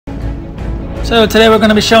So today we're going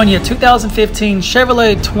to be showing you a 2015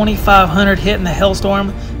 Chevrolet 2500 hit in the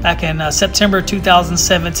hailstorm back in September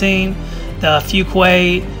 2017, the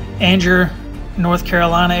Fuquay, Anger, North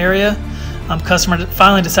Carolina area. Customer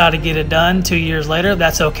finally decided to get it done 2 years later.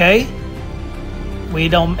 That's okay.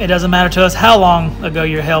 It doesn't matter to us how long ago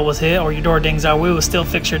your hail was hit or your door dings are. We will still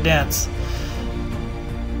fix your dents.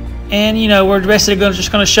 And we're basically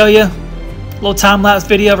just going to show you little time-lapse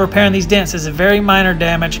video of repairing these dents. It's a very minor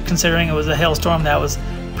damage considering it was a hailstorm that was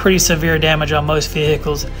pretty severe damage on most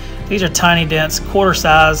vehicles. These are tiny dents, quarter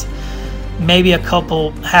size, maybe a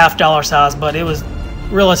couple $half size, but it was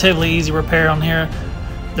relatively easy repair on here.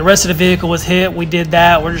 The rest of the vehicle was hit. We did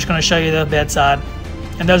that. We're just going to show you the bedside.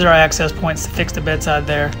 And those are our access points to fix the bedside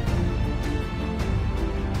there.